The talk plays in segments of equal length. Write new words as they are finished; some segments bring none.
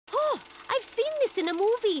in a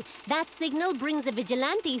movie. That signal brings a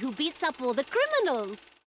vigilante who beats up all the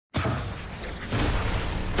criminals.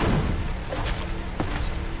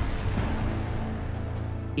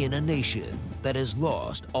 In a nation that has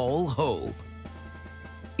lost all hope,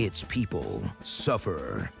 its people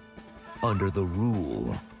suffer under the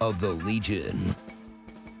rule of the Legion.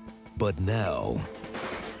 But now,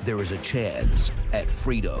 there is a chance at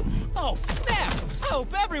freedom. Oh, snap! I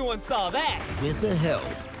hope everyone saw that! With the help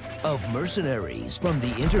of mercenaries from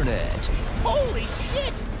the internet. Holy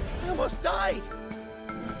shit! I almost died.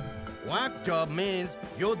 Whack job means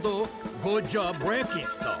you do good job breaking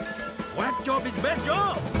stuff. Whack job is best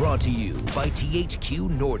job. Brought to you by THQ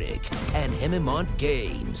Nordic and Haemimont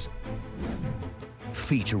Games.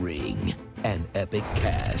 Featuring an epic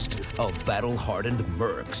cast of battle-hardened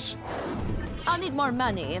mercs. I'll need more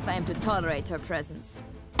money if I am to tolerate her presence.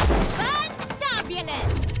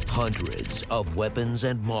 Fantabulous! Hundreds of weapons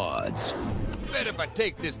and mods. Bet if I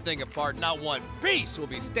take this thing apart, not one piece will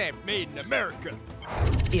be stamped made in America.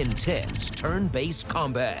 Intense turn-based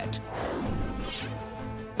combat.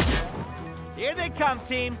 Here they come,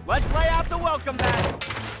 team. Let's lay out the welcome mat.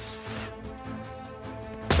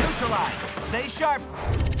 Neutralized. Stay sharp.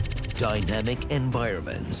 Dynamic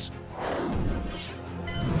environments.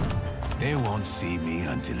 They won't see me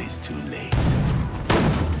until it's too late.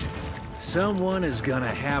 Someone is gonna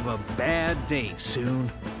have a bad day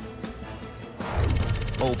soon.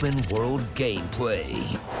 Open world gameplay.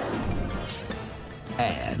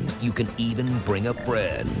 And you can even bring a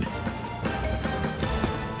friend.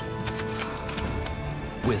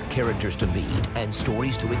 With characters to meet and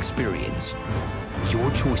stories to experience,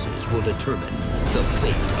 your choices will determine the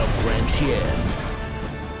fate of Grand Chien.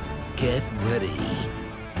 Get ready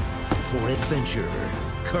for adventure,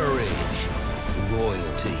 courage,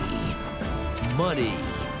 loyalty, money,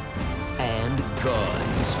 and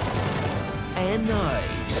guns, and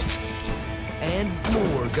knives, and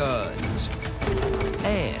more guns,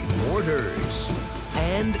 and mortars,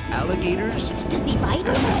 and alligators. Does he bite?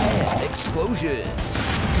 And explosions.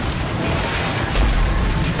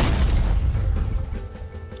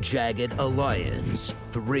 Jagged Alliance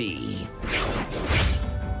 3.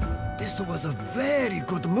 This was a very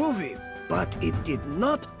good movie, but it did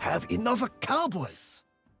not have enough cowboys.